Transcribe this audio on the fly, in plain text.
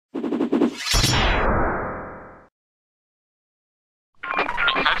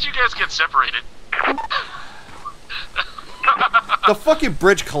did you guys get separated? The fucking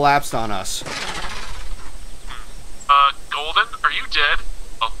bridge collapsed on us. Golden, are you dead?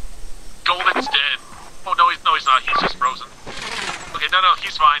 Oh, Golden's dead. Oh no, he's not. He's just frozen. Okay, no,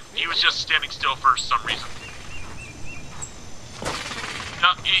 he's fine. He was just standing still for some reason. No,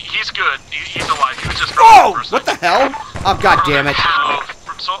 he's good. He's alive. He was just frozen. Oh, what the hell? Oh, god damn it. So,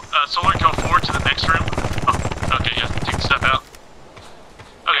 from Solar, go forward to the next room. Oh, okay, yeah, take the step out.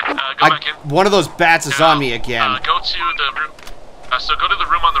 Okay, go back in. One of those bats is on me again. Go to the room. So go to the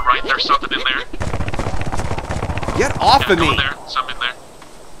room on the right. There's something in there. Get off of me. Go in there. Something in there.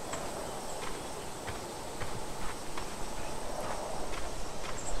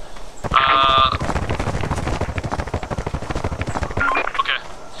 Okay.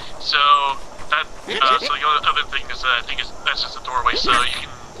 So that. So the other thing is, I think that's just a doorway. So you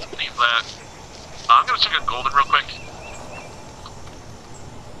can leave that. I'm gonna check on Golden real quick.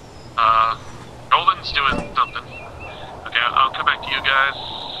 Golden's doing something. Okay, I'll come back to you guys.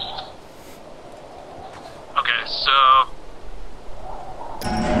 Okay, so...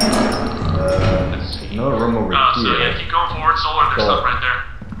 Another room over here. So yeah, keep going forward, Solar, there's something right there.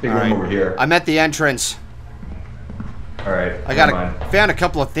 Big room over here. I'm at the entrance. Alright, I found a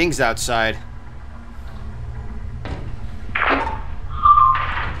couple of things outside.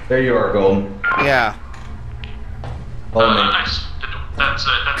 There you are, Golden. Yeah. Follow me. Nice. That's a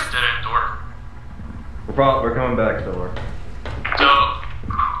dead-end door. We're coming back, Solar. So, I'm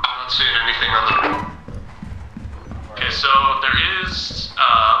not seeing anything on the room. Okay, so there is, I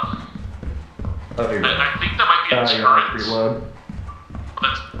think that might be a turret. Reload. Oh,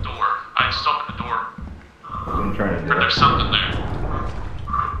 that's the door. I just opened the door. I'm trying to do. Or there's something there.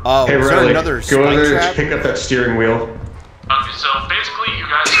 Oh, hey, is there Riley, another go spike over there trap? and pick up that steering wheel. Okay, so basically you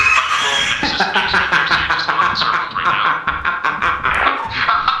guys are like little nexus things right there, so you're just going in circles right now.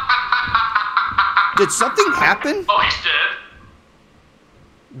 Did something happen? Oh, he's dead.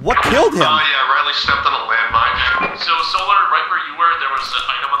 What killed him? Oh yeah, Riley stepped on a landmine. So Solar, right where you were, there was an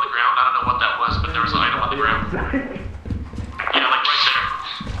item on the ground. I don't know what that was, but there was an item on the ground. Yeah, like right there.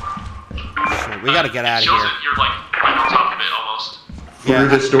 Shit, we gotta get out of shows here. It, you're like right on top of it almost. Yeah,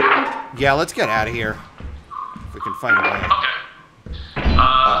 Through this door. Yeah, let's get out of here. If we can find a way. Okay.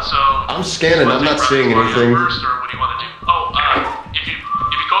 So I'm scanning. I'm not seeing anything. First, or what do you want to do? Oh, if you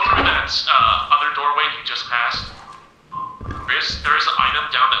go through that other doorway you just passed, there is an item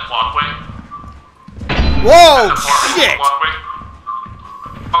down that walkway. Whoa! Shit! Walkway.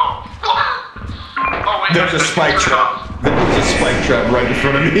 Oh. Oh wait. There's a spike trap. There's a spike trap right in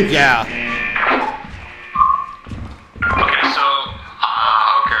front of me. Yeah. Okay, so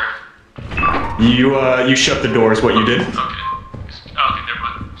okay. You shut the door is what you did. Okay. Okay, never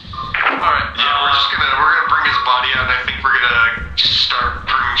mind. Alright, yeah, we're gonna bring his body out, and I think we're gonna just start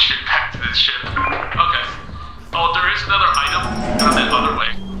bringing shit back to this ship. Okay. Oh, there is another item down that other way.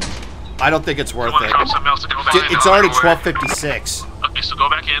 I don't think it's worth it. Drop something else to go back in? It's already 12:56. Okay, so go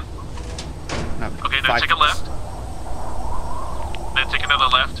back in. No, Okay, now take a left. Then take another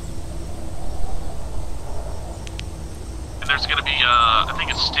left. And there's gonna be, I think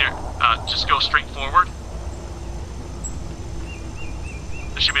it's just go straight forward.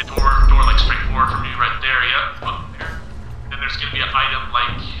 There should be a door like straight forward from you right there, yep. Up there. Then there's gonna be an item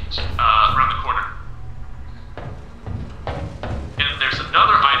like, around the corner. And there's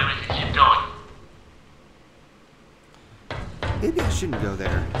another item if you keep going. Maybe I shouldn't go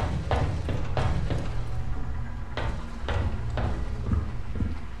there.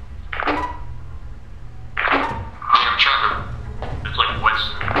 I'm trying to... It's like what's...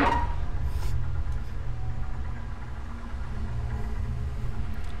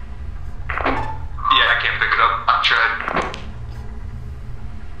 Yeah, I can't pick it up. I've tried.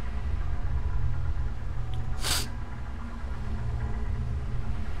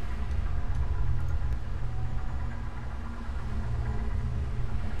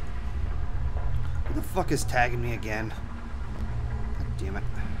 Who the fuck is tagging me again? God damn it.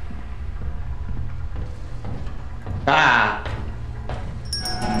 Ah.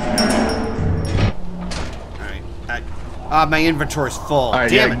 Alright. My inventory's full. Right,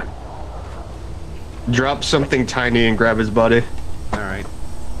 damn yeah. it. Drop something tiny and grab his body. Alright.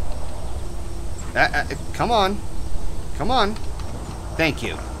 Come on. Come on. Thank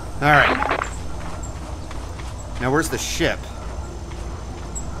you. Alright. Now where's the ship?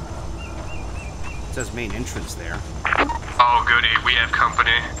 It says main entrance there. Oh, goody. We have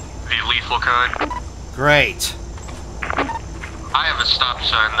company. The lethal kind. Great. I have a stop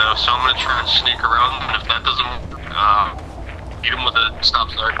sign, though, so I'm going to try and sneak around, and if that doesn't work, beat him with a stop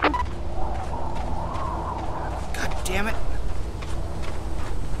sign. God damn it.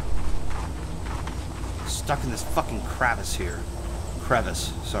 stuck in this fucking crevice here.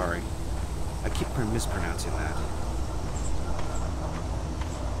 Crevice, sorry. I keep mispronouncing that.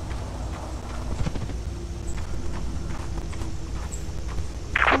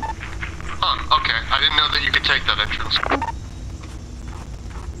 Okay. I didn't know that you could take that entrance.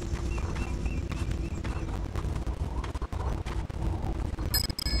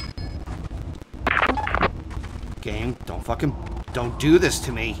 Game, don't do this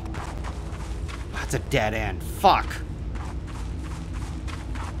to me. That's a dead end. Fuck.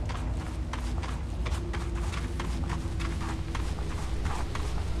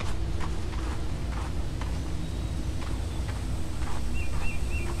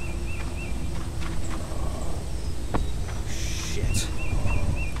 Shit.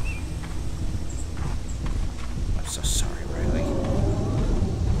 I'm so sorry, Riley.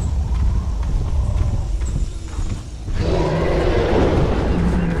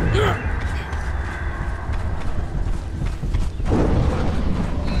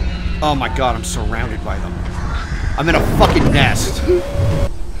 Oh my god, I'm surrounded by them. I'm in a fucking nest.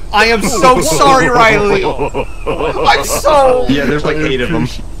 I am so sorry, Riley. I'm so... Yeah, there's like 8 of them.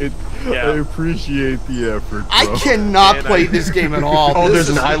 Yeah. I appreciate the effort, bro. I cannot play this game at all. Oh, there's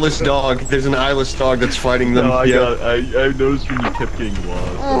an eyeless dog. There's an eyeless dog that's fighting them. No, I noticed when you kept getting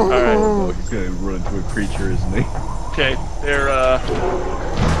lost. Alright. Oh, he's gonna run into a creature, isn't he? Okay, they're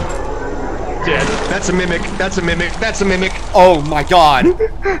dead. That's a mimic. That's a mimic. That's a mimic. Oh my god.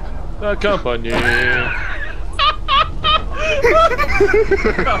 The company.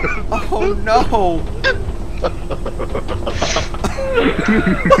 Oh no.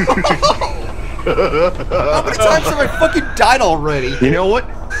 How many times have I fucking died already? You know what?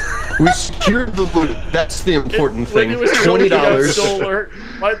 We secured the loot. That's the important thing. When it was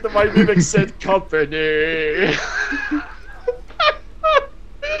 $20. My mimic said company.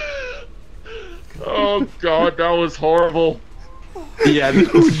 Oh god, that was horrible. Yeah,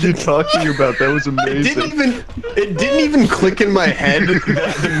 What are you talking about? That was amazing. It didn't even click in my head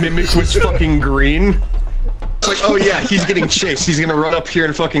that the mimic was fucking green. It's like, oh yeah, he's getting chased. He's gonna run up here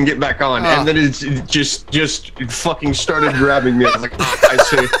and fucking get back on. And then it just fucking started grabbing me. I was like, oh, I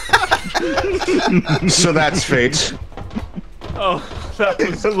see. So that's fate. Oh, that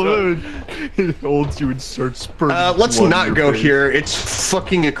was It holds you and starts spurting. Let's not go here. It's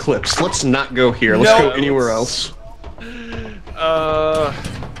fucking eclipse. Let's not go here. Let's go anywhere else.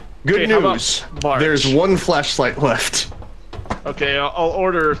 Good news. There's one flashlight left. Okay, I'll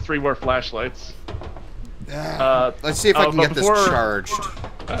order 3 more flashlights. Let's see if I can get this charged.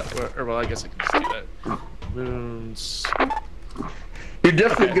 Well, I guess I can just do that. Moons. You're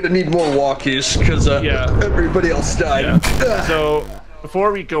definitely gonna need more walkies because everybody else died. Yeah. So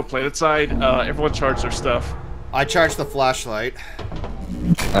before we go planetside, everyone charge their stuff. I charged the flashlight.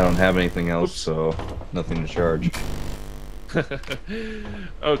 I don't have anything else, so nothing to charge.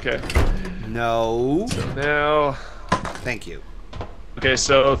 Okay. No. So now. Thank you. Okay,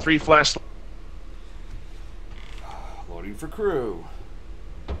 so 3 flashlights. Loading for crew.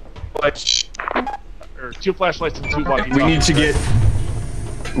 Or 2 flashlights and 2 walkie-talkies.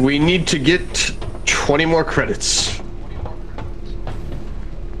 We need to get 20 more credits.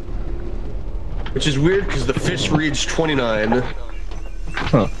 Which is weird because the fish reads 29.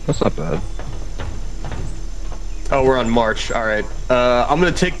 Huh, that's not bad. Oh, we're on March. All right. I'm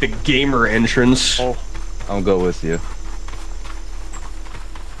gonna take the gamer entrance. Oh. I'll go with you.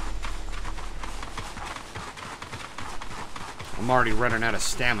 I'm already running out of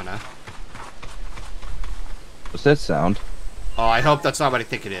stamina. What's that sound? Oh, I hope that's not what I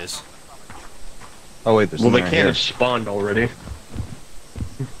think it is. Oh wait, there's Well, they something can't right have spawned already.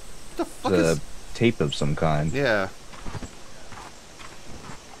 What the fuck here. is... Tape of some kind. Yeah.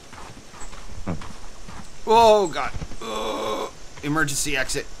 Oh god. Emergency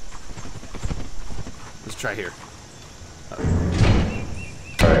exit. Let's try here.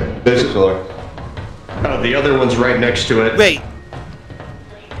 Alright, this floor. Oh, the other one's right next to it. Wait.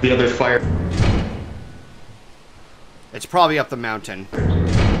 The other fire. It's probably up the mountain.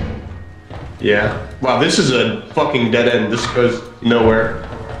 Yeah. Wow, this is a fucking dead end. This goes nowhere.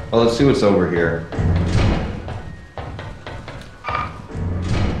 Well, let's see what's over here.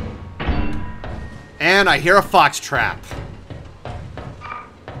 And I hear a fox trap.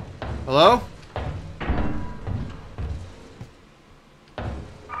 Hello?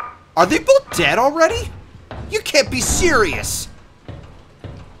 Are they both dead already? You can't be serious.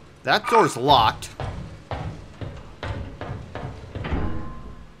 That door's locked.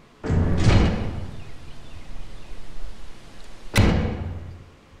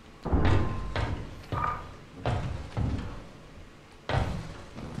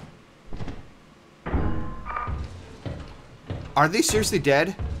 Are they seriously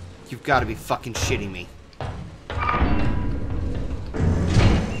dead? You've got to be fucking shitting me.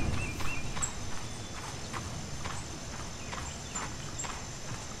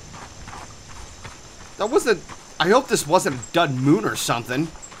 That wasn't... I hope this wasn't a dud moon or something.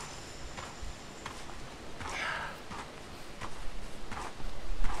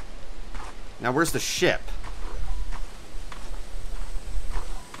 Now, where's the ship?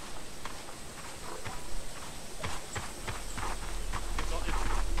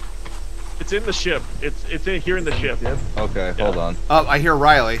 It's in the ship. It's in here in the ship. Yep. Okay, hold on. Oh, I hear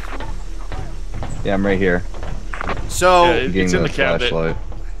Riley. Yeah, I'm right here. So... Yeah, Getting it's in the cabinet. flashlight.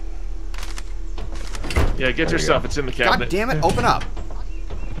 Yeah, get your stuff. It's in the cabinet. God damn it, open up.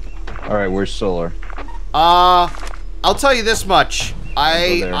 Alright, where's Solar? I'll tell you this much.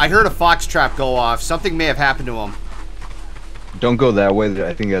 there. I heard a fox trap go off. Something may have happened to him. Don't go that way.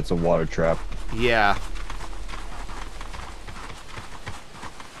 I think that's a water trap. Yeah.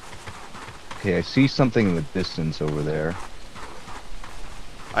 Okay, I see something in the distance over there.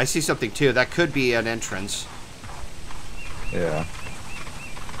 I see something too. That could be an entrance. Yeah.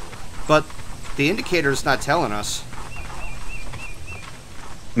 But the indicator's not telling us.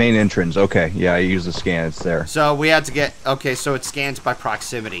 Main entrance. Okay, yeah, I use the scan. It's there. So we had to get... Okay, so it scans by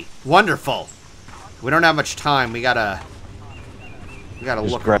proximity. Wonderful. We don't have much time. We gotta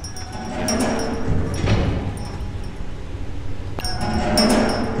Just look. grab.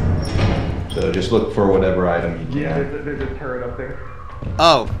 So just look for whatever item you can. Yeah, there's a turret up there.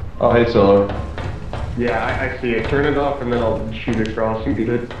 Oh. Oh, hey, Solar. Yeah, I see it. Turn it off and then I'll shoot across and get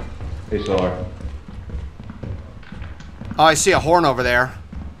it. Hey, Solar. Oh, I see a horn over there.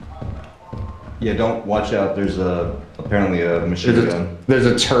 Yeah, don't watch out. There's apparently a machine gun. There's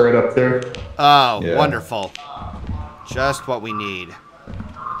a turret up there. Oh, Yeah. wonderful. Just what we need.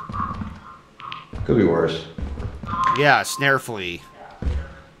 Could be worse. Yeah, snare flea.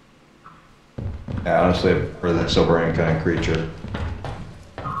 Yeah, honestly, for that sobering kind of creature.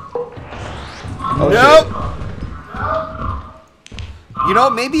 Oh, Nope. You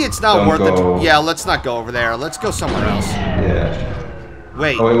know, maybe it's not Don't worth go. it. Yeah, let's not go over there. Let's go somewhere else. Shit. Yeah.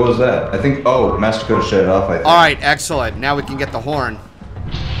 Wait. Oh, wait, what was that? I think. Oh, Master Code shut it off. I think. All right, excellent. Now we can get the horn.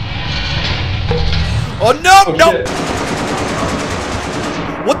 Oh no! No! Shit.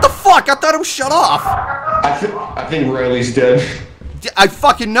 What the fuck? I thought it was shut off. I think Riley's dead. I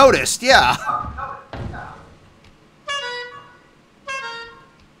fucking noticed. Yeah.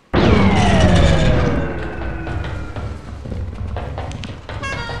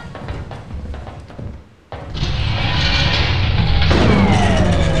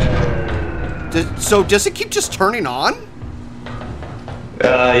 So does it keep just turning on?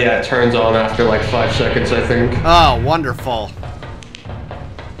 Yeah, it turns on after like 5 seconds, I think. Oh, wonderful.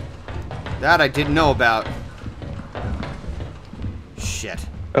 That I didn't know about. Shit.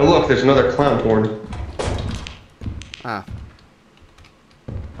 Oh look, there's another clown horn. Ah.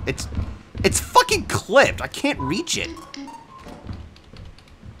 It's fucking clipped. I can't reach it.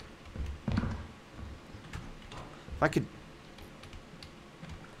 If I could...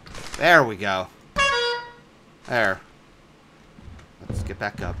 There we go. There. Let's get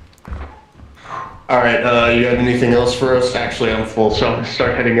back up. Alright, you have anything else for us? Actually, I'm full, so I'm gonna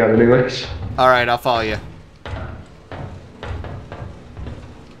start heading out anyways. Alright, I'll follow you.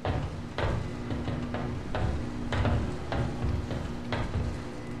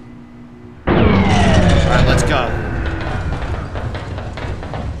 Alright, let's go.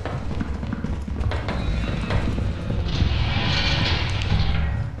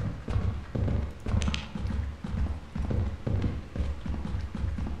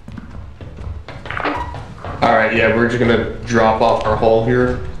 Alright, yeah, we're just gonna drop off our hull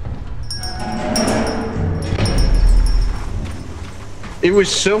here. It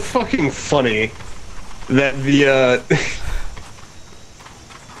was so fucking funny that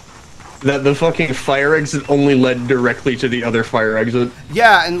that the fucking fire exit only led directly to the other fire exit.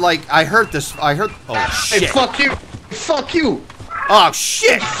 Yeah, and like, I heard this, oh shit. Hey, fuck you! Fuck you! Oh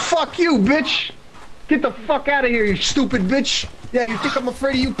shit! Fuck you, bitch! Get the fuck out of here, you stupid bitch! Yeah, you think I'm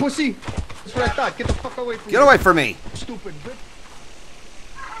afraid of you, pussy? That's what I thought. Get the fuck away from me. Get away from me! Stupid bitch.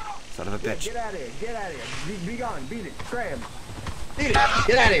 Son of a bitch. Get out of here. Get out of here. Be gone. Beat it. Scram. Beat it.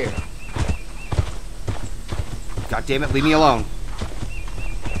 Get out of here. God damn it, leave me alone.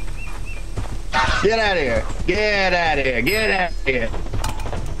 Get out of here. Get out of here. Get out of here.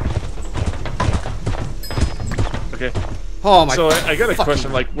 Okay. Oh my. So I got a fucking-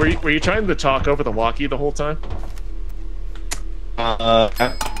 question. Like, were you trying to talk over the walkie the whole time?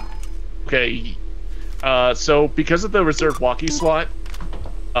 Okay. So because of the reserved walkie slot,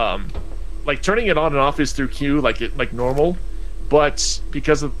 like turning it on and off is through Q, like normal. but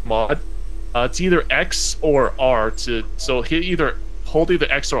because of the mod, it's either X or R so hit either hold either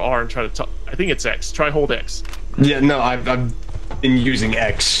X or R and try to talk. I think it's X. Try hold X. Yeah, no, I've been using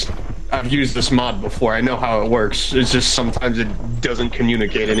X. I've used this mod before. I know how it works. It's just sometimes it doesn't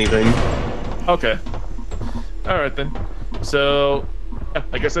communicate anything. Okay. All right then. So, yeah,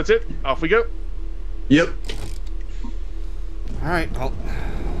 I guess that's it. Off we go. Yep. All right. Well,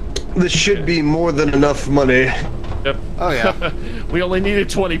 this should be more than enough money. Yep. oh yeah. We only needed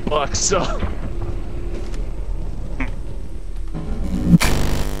 $20, so.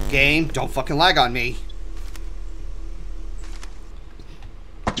 Game, don't fucking lag on me.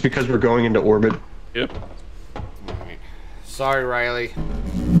 It's because we're going into orbit. Yep. Alright. Sorry, Riley.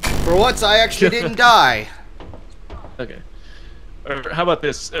 For once, I actually didn't die. Okay. Or how about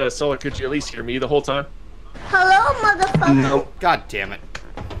this, Solar? Could you at least hear me the whole time? Hello, motherfucker. No. God damn it.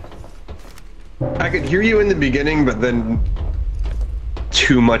 I could hear you in the beginning, but then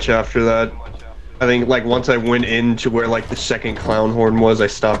too much after that. I think, like, once I went into where, like, the second clown horn was, I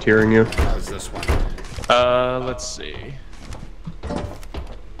stopped hearing you. That was this one. Let's see.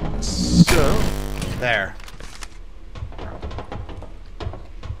 So, There.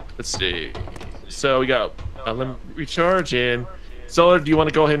 let's see. So we got let me recharge and Solar. Do you want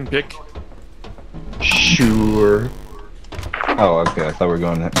to go ahead and pick? Sure. Oh, okay. I thought we were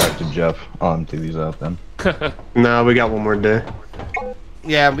going back to Jeff. I'll empty these out then. Nah, we got one more day.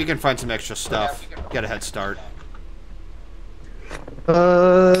 Yeah, we can find some extra stuff. Get a head start.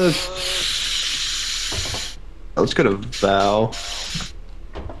 Let's go to Val.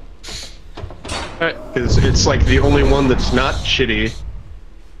 Alright. Because it's like the only one that's not shitty.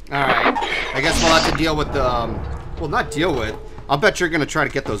 Alright. I guess we'll have to deal with the, well, not deal with. I'll bet you're gonna try to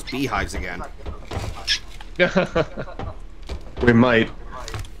get those beehives again. We might.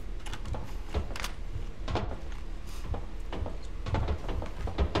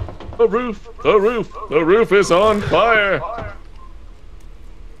 The roof is on fire.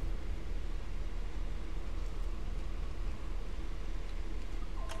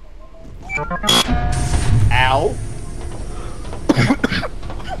 Ow.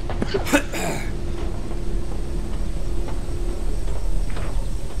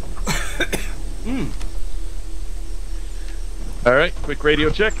 All right, quick radio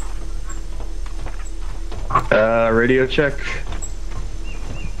check. Radio check.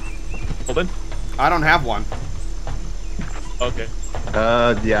 Hold on. I don't have one. Okay.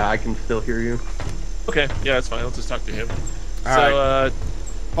 Yeah, I can still hear you. Okay, yeah, that's fine. Let's just talk to him. All so, right.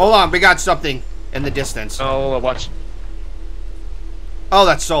 Hold on, we got something in the distance. I'll watch Oh,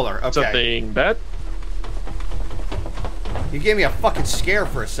 that's Solar. Okay. something bad. You gave me a fucking scare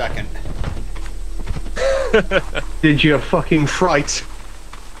for a second. Did you fucking fright?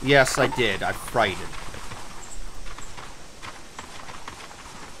 Yes, I did. I frightened.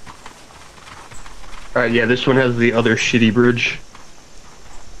 Alright, yeah, this one has the other shitty bridge.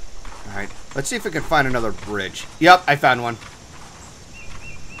 Alright. Let's see if we can find another bridge. Yep, I found one.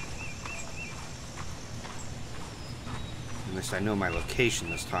 At least I know my location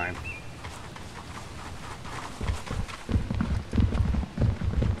this time.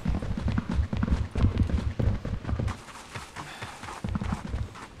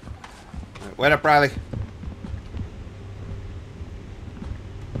 Alright, wait up, Riley.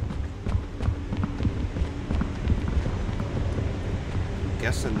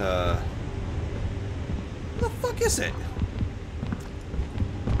 Guessing the... What the fuck is it?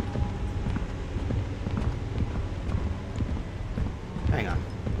 Hang on.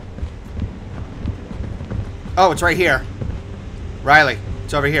 Oh, it's right here. Riley,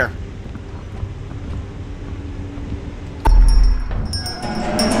 it's over here.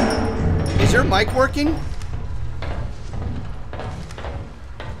 Is your mic working?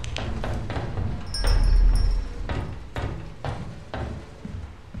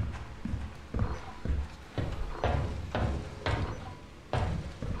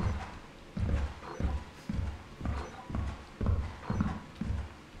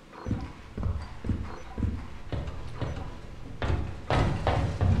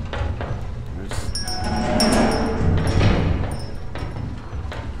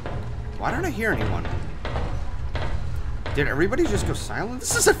 Why don't I hear anyone? Did everybody just go silent?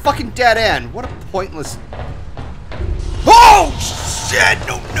 This is a fucking dead end. What a pointless... Oh, shit!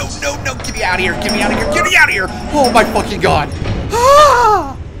 No, no, no, no. Get me out of here. Get me out of here. Get me out of here. Oh, my fucking God.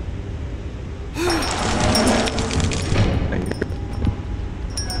 Ah!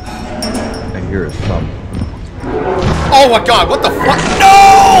 I hear a thump. Oh, my God. What the fuck?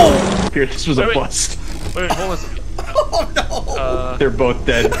 No! Here, this was a Wait. bust. Wait, hold on a second. Oh no! They're both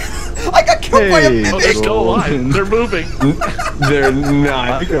dead. I got killed by a Hey. Oh, they're mimic! still alive. They're moving. They're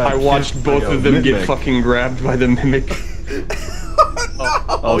not. got I watched killed both by a of them get mimic. fucking grabbed by the mimic.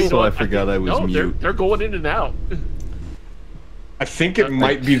 Also, I forgot I was no, mute. they're going in and out. I think it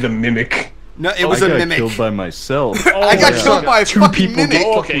might be the mimic. No, it was I a got mimic. killed by myself. I got yeah. killed by a Two fucking people mimic. get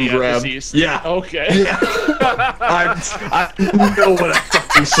Oh, okay, fucking yeah, grabbed. deceased. Yeah. Okay. I know what I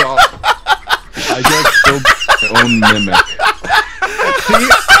fucking saw. I got killed by my own mimic. See,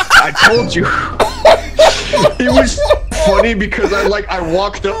 I told you. It was funny because I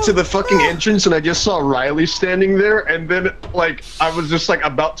walked up to the fucking entrance and I just saw Riley standing there, and then I was just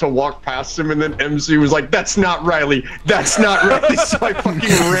about to walk past him, and then MC was like, "That's not Riley. That's not Riley." So I fucking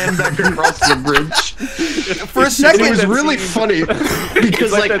ran back across the bridge. For a second, It was that really scene. funny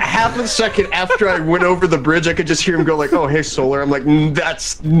because like that- half a second after I went over the bridge, I could just hear him go like, "Oh, hey, Solar." I'm like,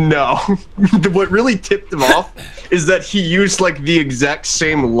 "That's no." What really tipped him off is that he used the exact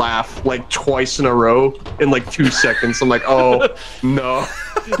same laugh twice in a row in 2 seconds. I'm like, "Oh no,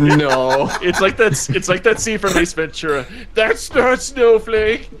 no." It's like that scene from Ace Ventura. That's not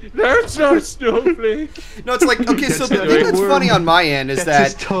Snowflake. That's not Snowflake. no, it's like, okay, so the That's thing the that's word. funny on my end is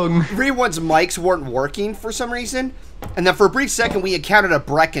That's his that tongue. everyone's mics weren't working for some reason. And then for a brief second, we encountered a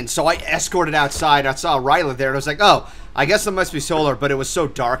Brecken, so I escorted outside. I saw Riley there, and I was like, oh, I guess it must be Solar, but it was so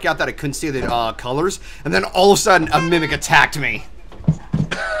dark out that I couldn't see the colors. And then all of a sudden, a mimic attacked me.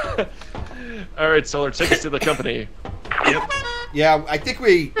 All right, Solar, take us to the company. Yep. Yeah, I think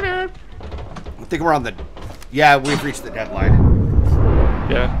we're on the... Yeah, we've reached the deadline.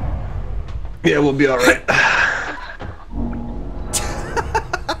 Yeah. Yeah, we'll be all right.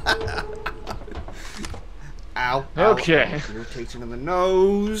 Ow. Okay. Ow. Irritation in the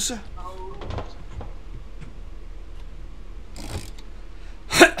nose.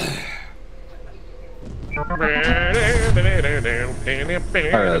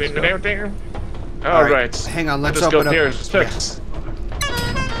 All right. Hang on, let's Let's open go up. here. Fix.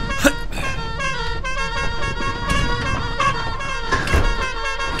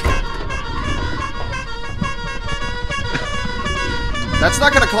 That's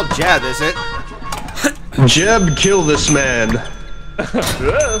not gonna call Jeb, is it? Jeb, kill this man.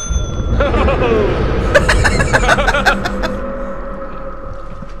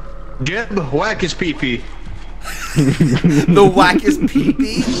 Jeb, whack his pee-pee. The whack is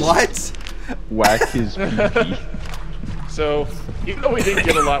pee-pee? What? Whack his pee. So, even though we didn't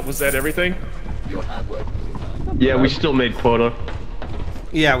get a lot, was that everything? Yeah, we still made quota.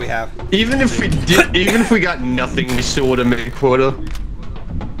 Yeah, we have. Even if we got nothing, we still would have made quota.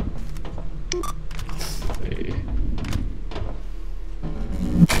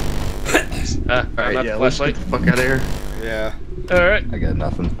 I'm not the let's flashlight. get the fuck out of here. Yeah. All right. I got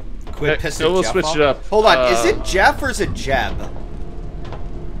nothing. Quit Okay, pissing so we'll Jeff switch off. it up. Hold on, is it Jeff or is it Jeb?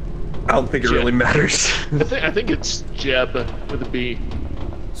 I don't think it really matters. I think it's Jeb with a B.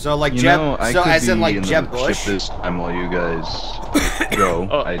 So like You Jeb, know, I so could as in be like in Jeb the Bush? ship this time while you guys go.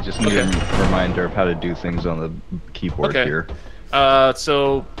 Oh, I just need a reminder of how to do things on the keyboard Okay. here.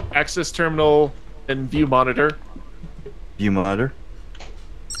 So access terminal and view monitor. View monitor.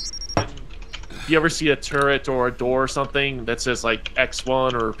 If you ever see a turret or a door or something that says like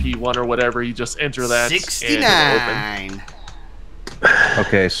X1 or P1 or whatever, you just enter that. And it'll open. 69.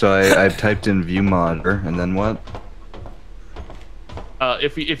 Okay, so I've typed in view monitor, and then what?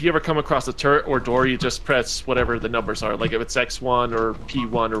 If you ever come across a turret or door, you just press whatever the numbers are, like if it's X1 or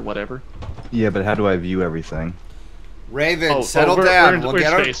P1 or whatever. Yeah, but how do I view everything? Raven, Oh, settle we're down. in We'll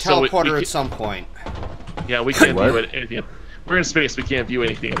get our space, so we teleporter can- at some point. Yeah, we can't What? view anything. We're in space, we can't view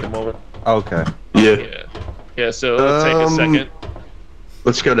anything at the moment. Okay. Yeah. Yeah. Yeah, so it'll take a second.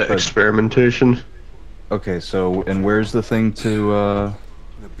 Let's go to experimentation. Okay, so, and where's the thing to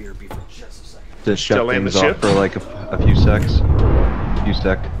The beer be for just a second. shut Still land things the off ship? for like a few secs?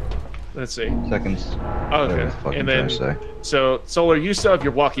 Let's see. Seconds. Whatever Okay, the fuck I'm and trying then, to say. so, Solar, you still have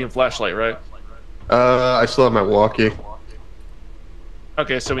your walkie and flashlight, right? I still have my walkie.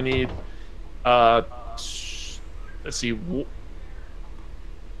 Okay, so we need, let's see,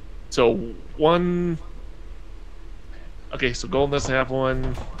 so one, okay, so Golden doesn't have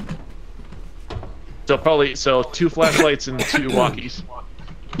one, so probably, so 2 flashlights and 2 walkies.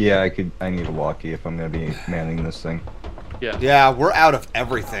 Yeah, I need a walkie if I'm gonna be manning this thing. Yeah. Yeah, we're out of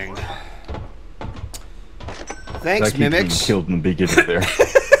everything. Thanks, I keep being Mimics. killed in the beginning there.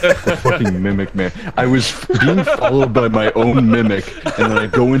 The fucking mimic man. I was being followed by my own mimic, and then I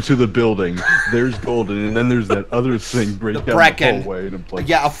go into the building. There's Golden, and then there's that other thing right down Brecken. the hallway, and I'm like,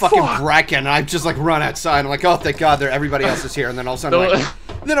 Yeah, a fucking Brecken. I just like run outside. I'm like, oh, thank God, everybody else is here. And then all of a sudden, No. like,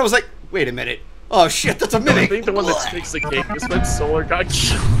 and then I was like, wait a minute. Oh shit, that's a I mimic. think the one that sticks the cake is when Solar got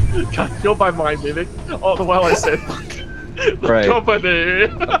killed by my mimic. All the while I said, "The Right. company."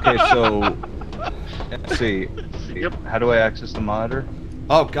 Okay, so let's see. Yep. How do I access the monitor?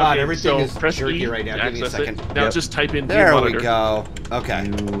 Oh god, Okay, everything so is press jerky E right now. to Give me a access it. second. Now Yep. just type in There view we monitor. go. Okay.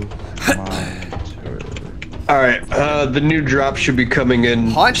 Monitor. Alright, the new drop should be coming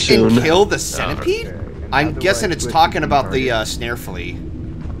in Hunt soon. and kill the centipede? Okay, and I'm how do guessing I it's switch talking to about the target? snare flea.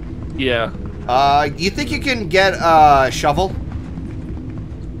 Yeah. You think you can get shovel?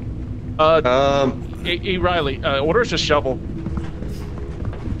 Hey, Riley, order us a shovel.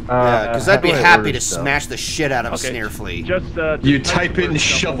 Yeah, because how I'd be do I happy order to stuff? smash the shit out of a Okay. snare flea. Just You just type the in word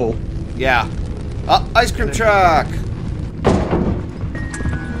shovel. Yeah. Ice cream truck!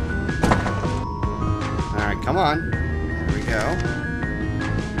 Alright, come on. There we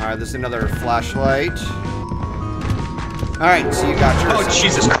go. Alright, there's another flashlight. Alright, so you got yours. Oh,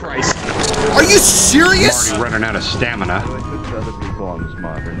 Jesus Christ. Are you serious? I'm already running out of stamina. How do I switch to other people on this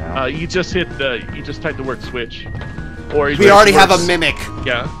monitor now? You just type the word switch. Or you We just already have a words. mimic.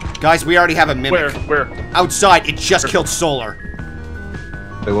 Yeah. Guys, we already have a mimic. Where? Outside, it just killed Solar.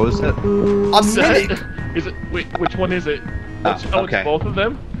 Wait, what was that? A mimic? Is it? Wait, which one is it? okay. It's both of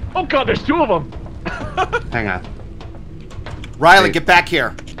them. Oh god, there's two of them. Hang on. Riley, Hey. get back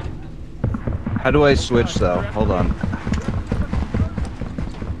here. How do I switch though? Hold on.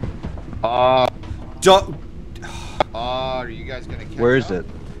 Don't. Are you guys gonna catch Where is up? it?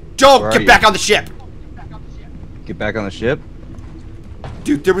 Don't Where get are back you? on the ship. Get back on the ship?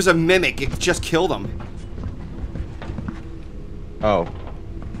 Dude, there was a mimic. It just killed him. Oh.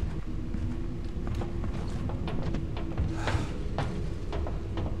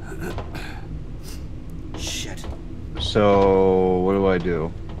 Shit. So what do I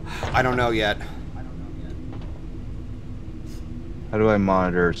do? I don't know yet. How do I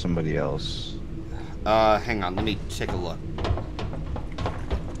monitor somebody else? Hang on. Let me take a look.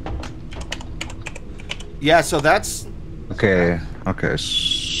 Yeah, so that's... Okay. Okay.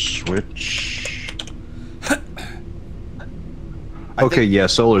 Switch. I Okay. think- Yeah.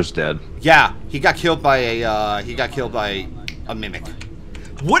 Solar's dead. Yeah, he got killed by a mimic.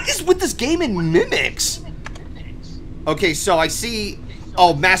 What is with this game and mimics? Okay, so I see...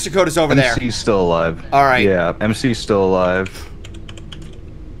 Oh, Master Code is over there. MC's still alive. All right. Yeah. MC's still alive.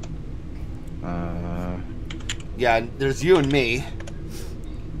 Yeah, there's you and me.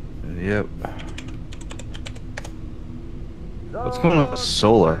 Yep. What's going on with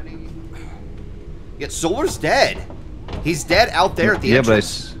Solar? Yet Solar's dead. He's dead out there at the Yeah, but I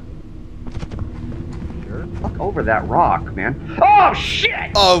entrance. Fuck over that rock, man. Oh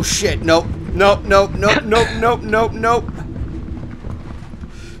shit! Oh shit! Nope. Nope. Nope. Nope. Nope. Nope. Nope. Nope.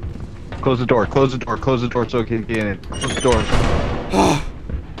 Close the door. Close the door. Close the door so I can get in. Close the door.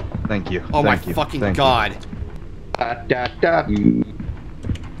 Thank you. Oh my Thank you. fucking Thank you. god!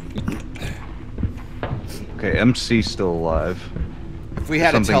 Okay, MC's still alive. If we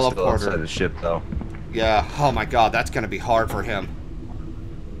had a Something's still outside teleporter, the ship, though. yeah. Oh my god, that's gonna be hard for him.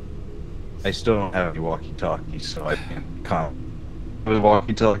 I still don't have any walkie-talkies, so I can't come. With a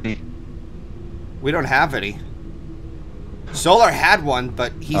walkie-talkie? We don't have any. Solar had one,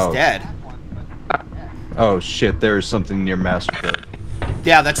 but he's Oh. dead. Oh shit! There is something near Master Code.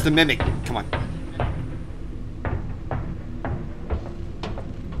 Yeah, that's the mimic. Come on.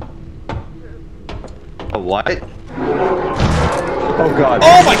 A what? Oh god!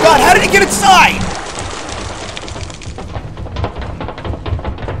 Oh my god! How did he get inside?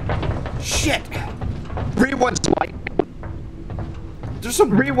 Shit! Everyone's like, There's some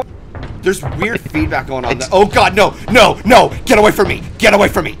There's weird feedback going on. Oh god, no, no, no! Get away from me! Get away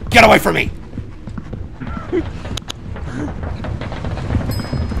from me! Get away from me!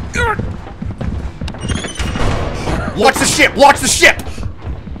 Launch the ship! Launch the ship!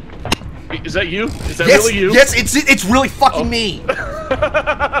 Is that you? Is that Yes, really you? yes, it's really fucking me.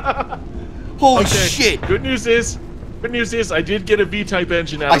 Holy Okay. shit! Good news is I did get a V-type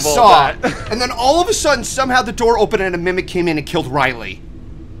engine out I of all saw, that. and then all of a sudden, somehow the door opened and a mimic came in and killed Riley.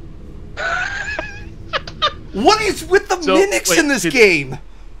 What is with the So, mimics wait, in this did- game?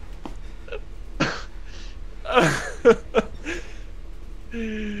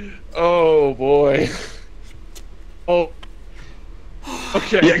 Oh boy. Oh.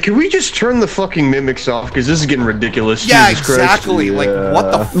 Okay. Yeah, can we just turn the fucking mimics off? Because this is getting ridiculous. Yeah, Jesus Christ. exactly. Like,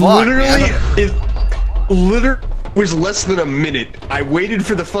 what the fuck? Literally, man? it literally was less than a minute. I waited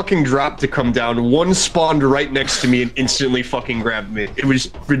for the fucking drop to come down. One spawned right next to me and instantly fucking grabbed me. It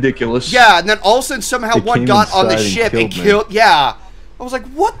was ridiculous. Yeah, and then all of a sudden, somehow It one came got on the inside and ship and killed me. killed. Yeah, I was like,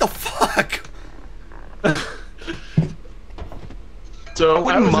 what the fuck? So I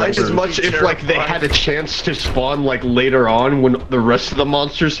wouldn't mind as much if like they had a chance to spawn like later on when the rest of the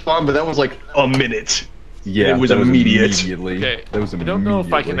monsters spawn, but that was like a minute. Yeah, It was that immediate. Immediately. Okay, That was I immediately. don't know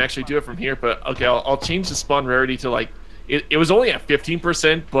if I can actually do it from here, but okay, I'll change the spawn rarity to like it was only at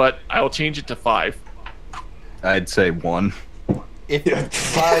 15%, but I'll change it to 5. I'd say 1. If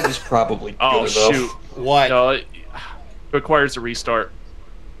 5 is probably good Oh enough. shoot! what? No, it requires a restart.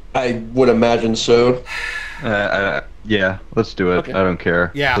 I would imagine so. Yeah, let's do it. Okay. I don't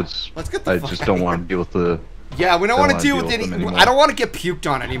care. Yeah, Let's get the I fuck just out don't of want to deal with the Yeah, we don't want to deal with them any. anymore. I don't want to get puked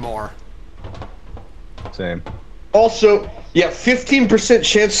on anymore. same. Also, yeah, 15%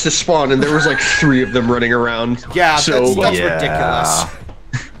 chance to spawn, and there was like 3 of them running around. Yeah, so that's yeah.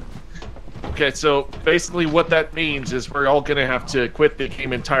 ridiculous. Okay, so basically what that means is we're all gonna have to quit the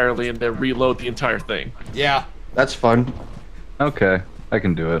game entirely and then reload the entire thing. Yeah. that's fun. Okay, I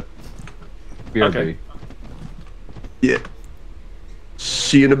can do it. BRB. Okay. Yeah.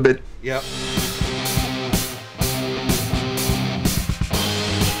 See you in a bit. Yep.